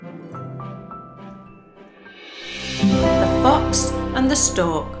the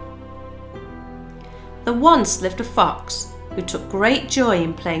Stork. There once lived a fox who took great joy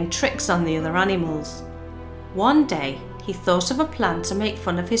in playing tricks on the other animals. One day he thought of a plan to make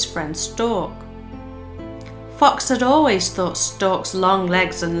fun of his friend Stork. Fox had always thought Stork's long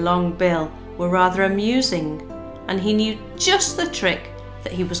legs and long bill were rather amusing, and he knew just the trick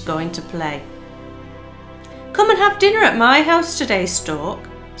that he was going to play. "Come and have dinner at my house today, Stork,"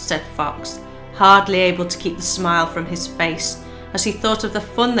 said Fox, hardly able to keep the smile from his face as he thought of the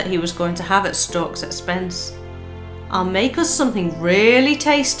fun that he was going to have at Stork's expense. "I'll make us something really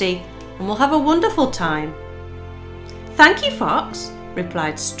tasty and we'll have a wonderful time." "Thank you, Fox,"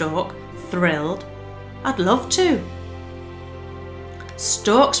 replied Stork, thrilled. "I'd love to."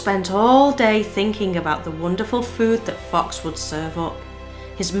 Stork spent all day thinking about the wonderful food that Fox would serve up.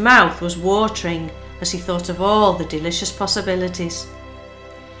 His mouth was watering as he thought of all the delicious possibilities.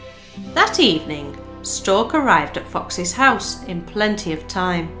 That evening, Stork arrived at Fox's house in plenty of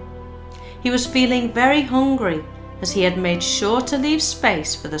time. He was feeling very hungry as he had made sure to leave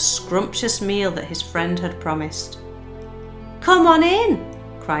space for the scrumptious meal that his friend had promised. "Come on in,"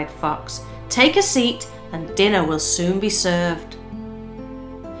 cried Fox. "Take a seat and dinner will soon be served."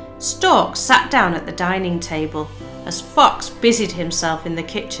 Stork sat down at the dining table as Fox busied himself in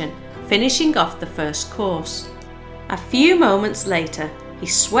the kitchen, finishing off the first course. A few moments later, he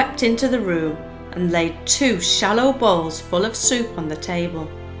swept into the room and laid 2 shallow bowls full of soup on the table.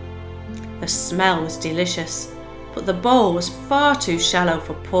 The smell was delicious, but the bowl was far too shallow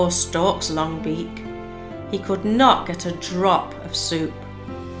for poor Stork's long beak. He could not get a drop of soup.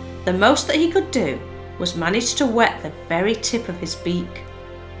 The most that he could do was manage to wet the very tip of his beak.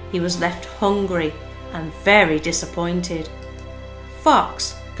 He was left hungry and very disappointed.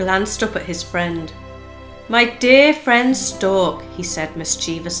 Fox glanced up at his friend. "My dear friend Stork," he said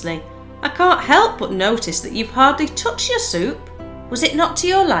mischievously, "I can't help but notice that you've hardly touched your soup. Was it not to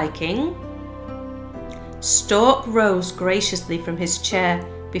your liking?" Stork rose graciously from his chair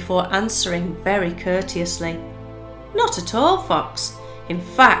before answering very courteously. "Not at all, Fox. In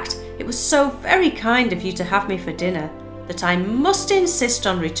fact, it was so very kind of you to have me for dinner that I must insist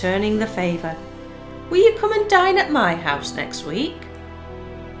on returning the favour. Will you come and dine at my house next week?"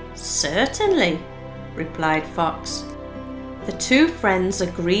 "Certainly," replied Fox. The 2 friends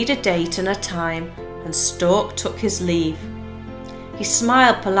agreed a date and a time, and Stork took his leave. He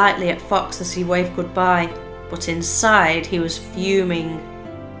smiled politely at Fox as he waved goodbye, but inside he was fuming.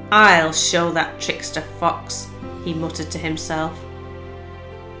 "I'll show that trickster Fox," he muttered to himself.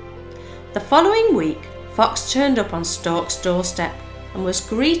 The following week, Fox turned up on Stork's doorstep and was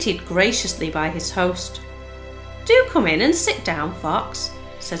greeted graciously by his host. "Do come in and sit down, Fox,"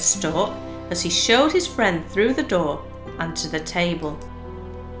 said Stork as he showed his friend through the door and to the table.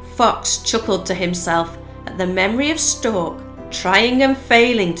 Fox chuckled to himself at the memory of Stork trying and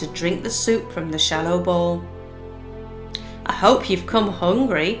failing to drink the soup from the shallow bowl. "I hope you've come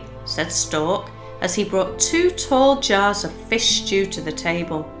hungry," said Stork as he brought 2 tall jars of fish stew to the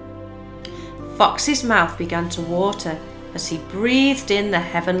table. Fox's mouth began to water as he breathed in the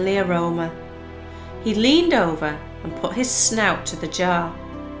heavenly aroma. He leaned over and put his snout to the jar.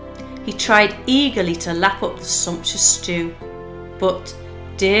 He tried eagerly to lap up the sumptuous stew, but,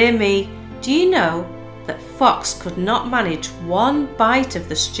 dear me, do you know that Fox could not manage 1 bite of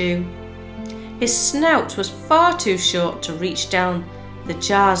the stew? His snout was far too short to reach down the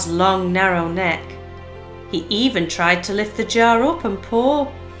jar's long, narrow neck. He even tried to lift the jar up and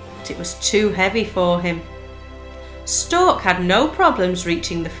pour, but it was too heavy for him. Stork had no problems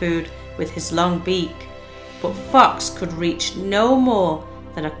reaching the food with his long beak, but Fox could reach no more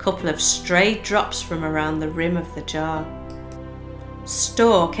than a couple of stray drops from around the rim of the jar.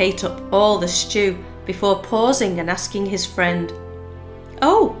 Stork ate up all the stew before pausing and asking his friend,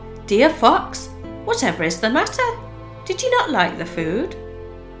 "Oh, dear Fox, whatever is the matter? Did you not like the food?"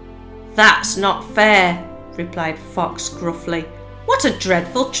 "That's not fair," replied Fox gruffly. "What a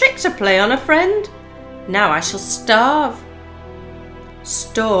dreadful trick to play on a friend! Now I shall starve."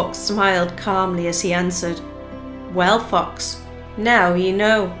 Stork smiled calmly as he answered, "Well, Fox, now you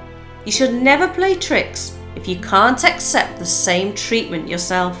know. You should never play tricks if you can't accept the same treatment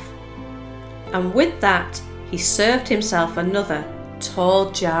yourself." And with that, he served himself another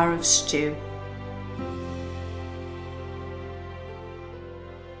tall jar of stew.